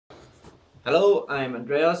Hello, I'm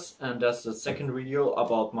Andreas and that's the second video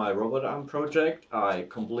about my robot arm project. I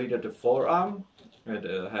completed the forearm.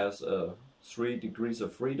 It has 3 degrees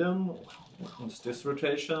of freedom. It's this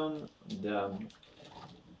rotation, then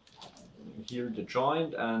here the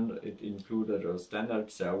joint, and it included a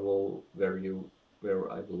standard servo where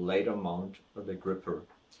I will later mount the gripper.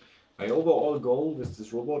 My overall goal with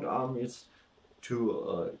this robot arm is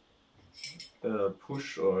to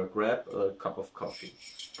push or grab a cup of coffee.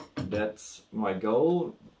 That's my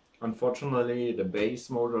goal. Unfortunately, the base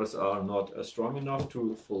motors are not strong enough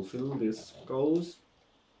to fulfill these goals.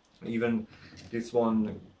 Even this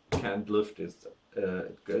one can't lift its,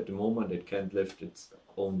 at the moment it can't lift its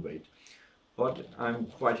own weight. But I'm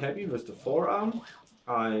quite happy with the forearm.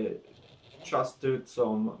 I just did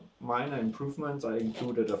some minor improvements. I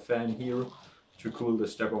included a fan here to cool the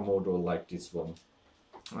stepper motor like this one.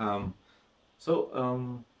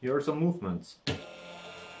 Here are some movements.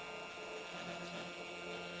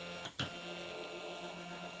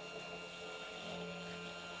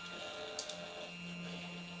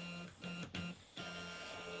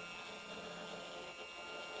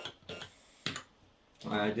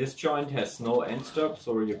 This joint has no end stop,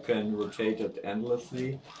 so you can rotate it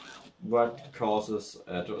endlessly, what causes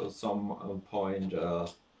at some point a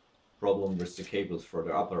problem with the cables for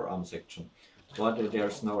the upper arm section. But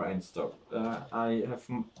there's no end stop. I have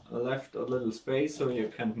left a little space so you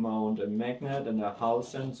can mount a magnet and a Hall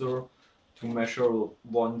sensor to measure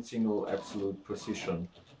one single absolute position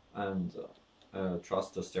and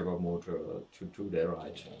trust the stepper motor to do the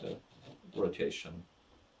right rotation.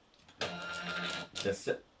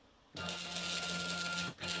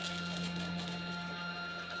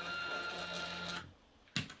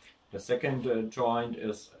 The second joint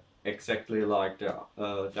is exactly like the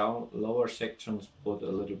lower sections, but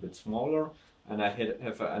a little bit smaller, and I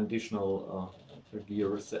have an additional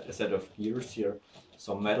a set of gears here,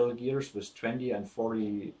 some metal gears with 20 and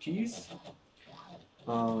 40 teeth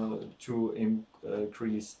to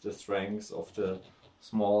increase the strength of the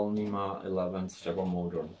small NEMA 11 stepper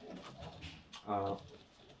motor.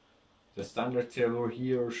 The standard servo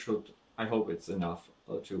here I hope it's enough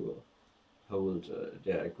to hold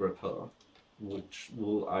the gripper, which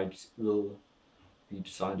will be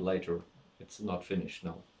designed later. It's not finished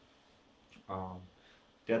now.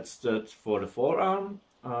 That's that for the forearm,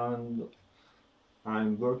 and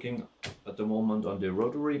I'm working at the moment on the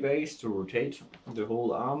rotary base to rotate the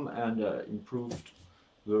whole arm and improved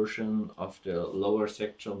version of the lower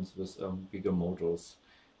sections with bigger motors.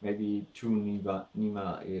 Maybe 2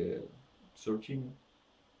 NEMA 13,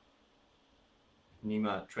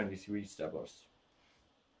 NEMA 23 steppers.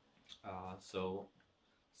 So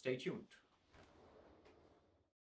stay tuned.